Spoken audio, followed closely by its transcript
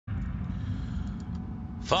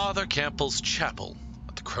Father Campbell's Chapel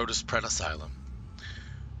at the Crotus Prenn Asylum.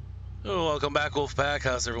 Oh, welcome back, Wolfpack.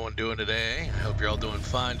 How's everyone doing today? I hope you're all doing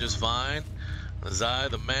fine, just fine. As I,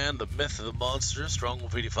 the man, the myth, the monster, Strong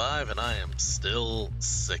Wolf 85, and I am still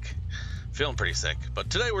sick. Feeling pretty sick. But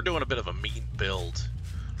today we're doing a bit of a mean build.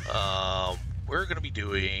 We're going to be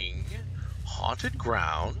doing Haunted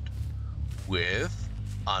Ground with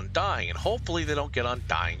Undying, and hopefully they don't get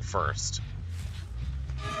Undying first.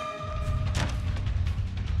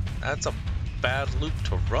 That's a bad loop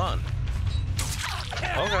to run.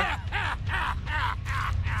 Okay.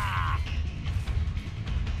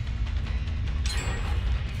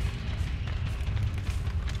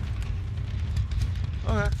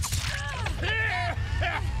 Okay.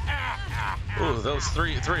 Ooh, those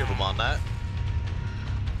three of them on that.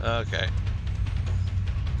 Okay.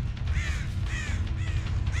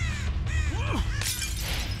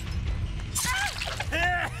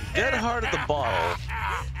 Get hard at the bottle.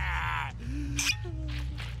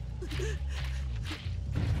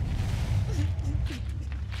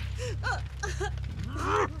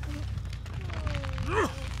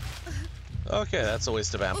 Okay, that's a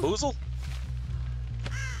waste of bamboozle.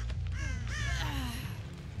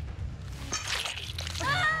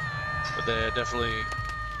 But they're definitely...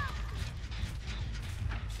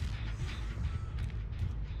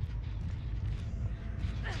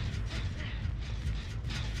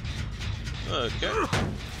 Okay.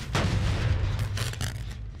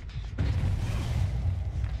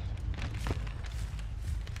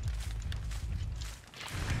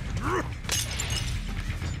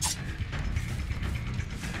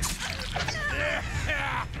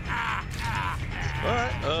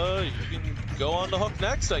 Alright, you can go on the hook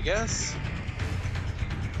next, I guess.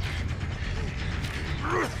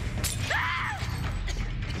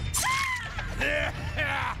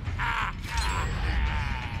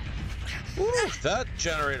 Ooh, that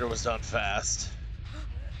generator was done fast.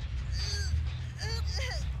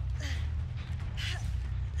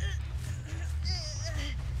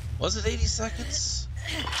 Was it 80 seconds?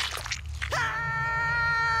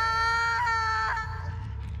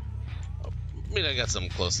 I mean, I got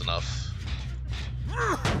something close enough.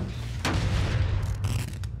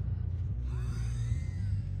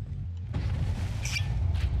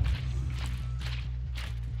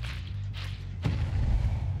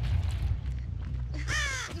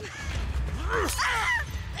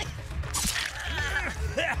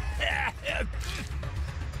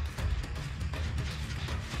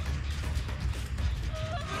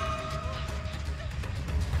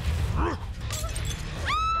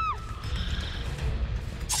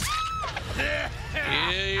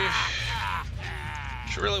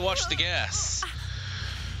 Should really watch the gas.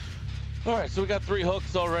 Alright, so we got 3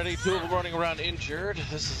 hooks already, 2 of them running around injured.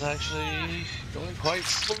 This is actually going quite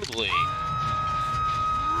smoothly.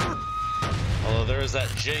 Although there is that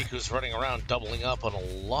Jake who's running around doubling up on a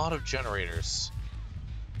lot of generators.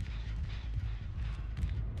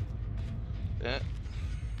 Yeah.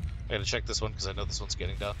 I gotta check this one because I know this one's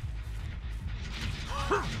getting done.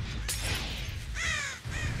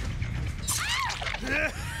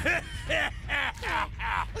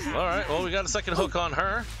 Alright, well, we got a second hook on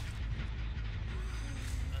her.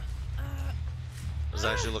 It's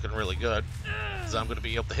actually looking really good, because I'm going to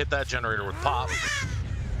be able to hit that generator with pop.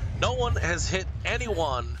 No one has hit any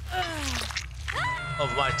one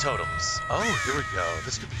of my totems. Oh, here we go.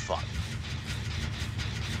 This could be fun.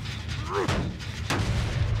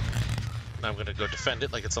 I'm going to go defend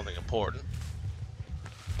it like it's something important.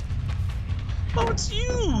 Oh, it's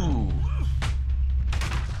you!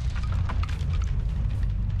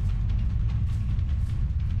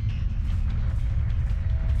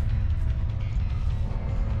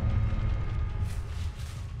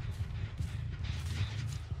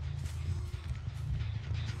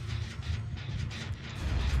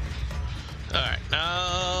 Alright,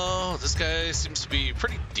 now this guy seems to be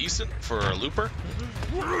pretty decent for a looper.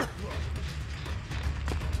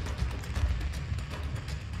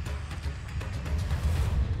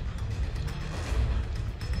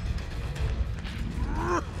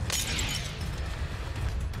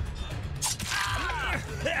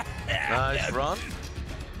 Nice run.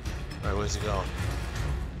 Alright, where's he going?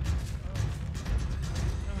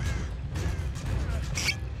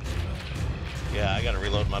 Yeah, I gotta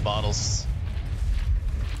reload my bottles.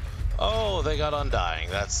 Oh, they got Undying.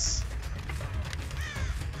 That's...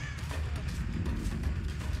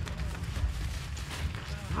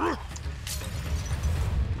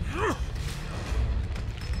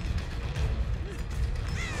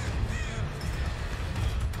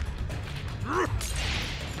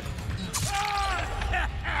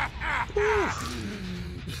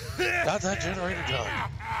 Got that generator done.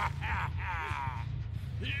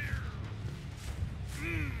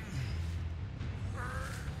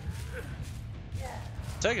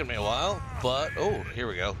 Taking me a while, but oh, here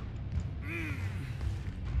we go.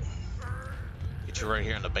 Get you right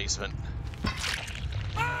here in the basement.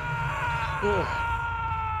 Ugh.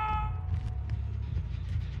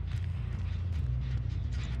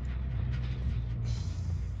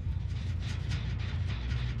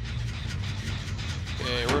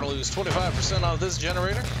 Okay, we're gonna lose 25% off this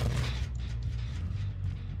generator.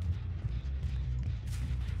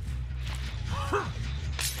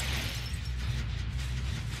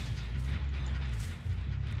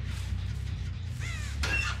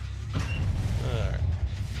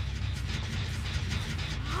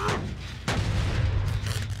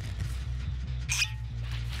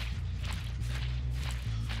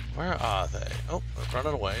 Where are they? Oh, they're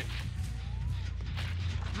running away.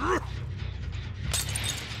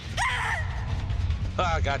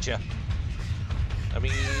 Ah, gotcha. That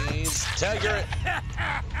means Tiger it.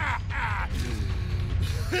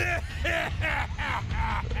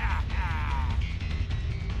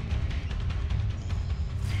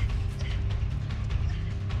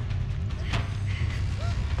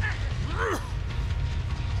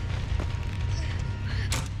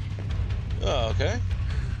 Oh, okay.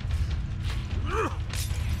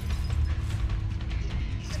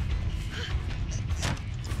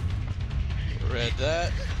 Read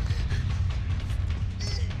that.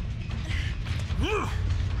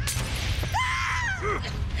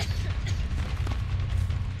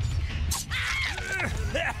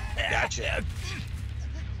 Gotcha.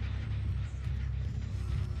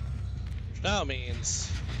 Which now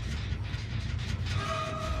means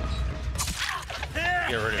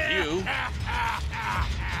get rid of you.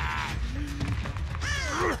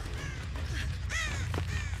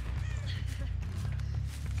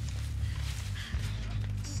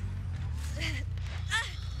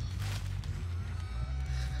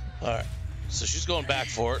 Alright, so she's going back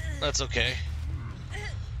for it. That's okay.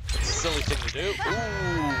 It's a silly thing to do. Ooh,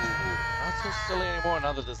 not so silly anymore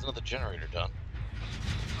now that there's another generator done.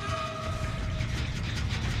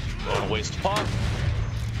 Don't want to waste a pot.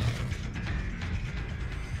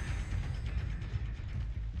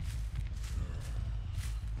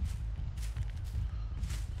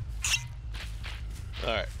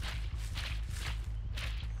 Alright.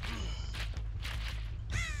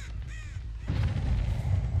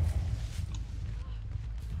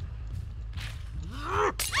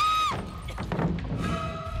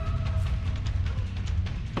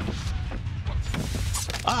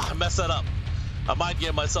 Ah, I messed that up. I might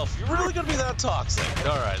get myself, you're really gonna be that toxic.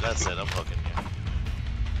 Alright, that's it, I'm hooking you.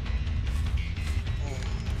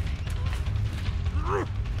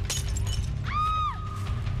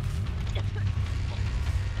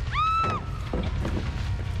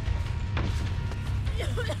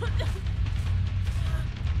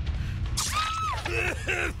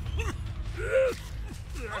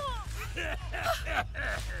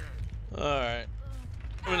 Alright.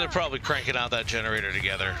 I mean, they're probably cranking out that generator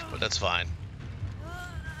together, but that's fine.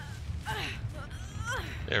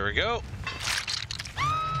 There we go.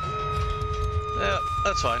 Yeah,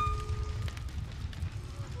 that's fine.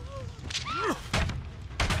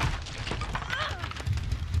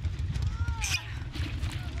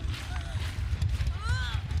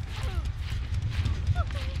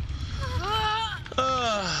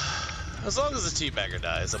 As long as the teabagger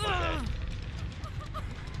dies, I'm okay.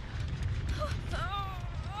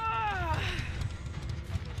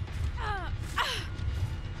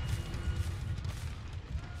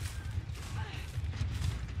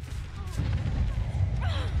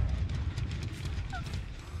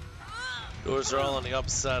 Doors are all on the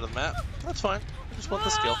opposite side of the map. That's fine. I just want the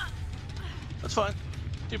skill. That's fine.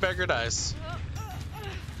 Teabagger dies.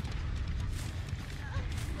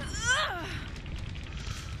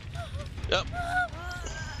 Yep.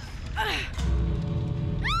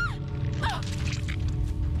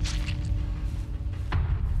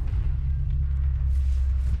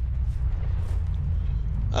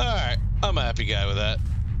 Alright, I'm a happy guy with that.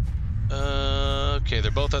 Okay,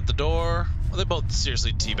 they're both at the door. Well, they're both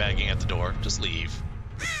seriously teabagging at the door. Just leave.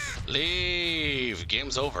 Leave!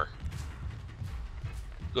 Game's over.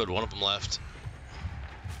 Good, one of them left.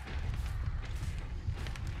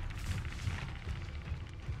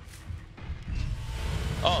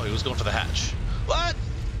 Oh, he was going for the hatch. What?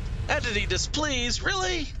 Entity displeased?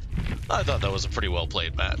 Really? I thought that was a pretty well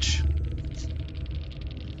played match.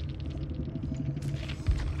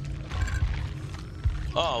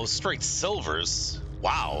 Oh, straight silvers.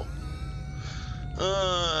 Wow.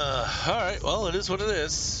 Alright, well, it is what it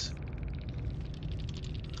is.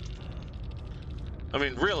 I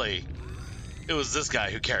mean, really, it was this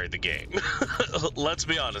guy who carried the game. Let's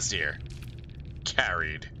be honest here.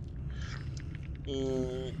 Carried.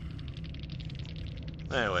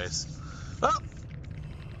 Anyways. Oh!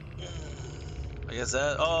 I guess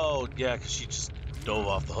that... Oh, yeah, because she just dove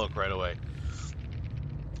off the hook right away.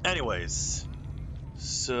 Anyways.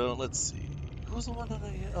 So, let's see. Who's the one that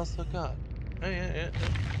I also got? Oh, yeah.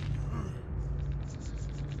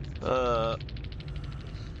 Let's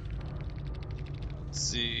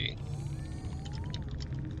see.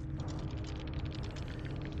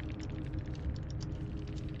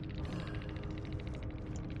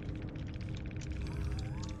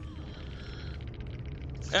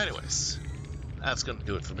 Anyways, that's going to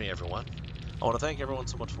do it for me, everyone. I want to thank everyone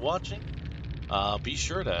so much for watching. Be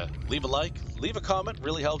sure to leave a like, leave a comment,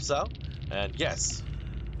 really helps out. And yes,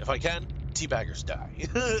 if I can, teabaggers die.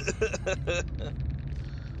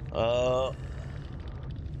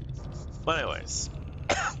 But anyways,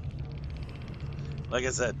 like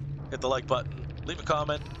I said, hit the like button, leave a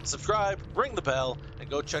comment, subscribe, ring the bell, and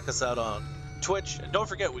go check us out on Twitch. And don't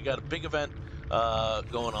forget, we got a big event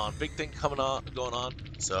going on, big thing going on.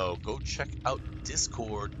 So go check out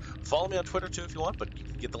Discord. Follow me on Twitter too if you want, but you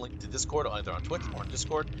can get the link to Discord either on Twitch or on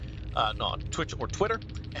Discord. No, on Twitch or Twitter.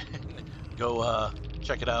 And go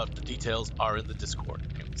check it out. The details are in the Discord.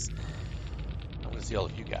 Anyways, I'm going to see all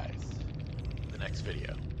of you guys in the next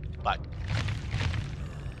video. Bye.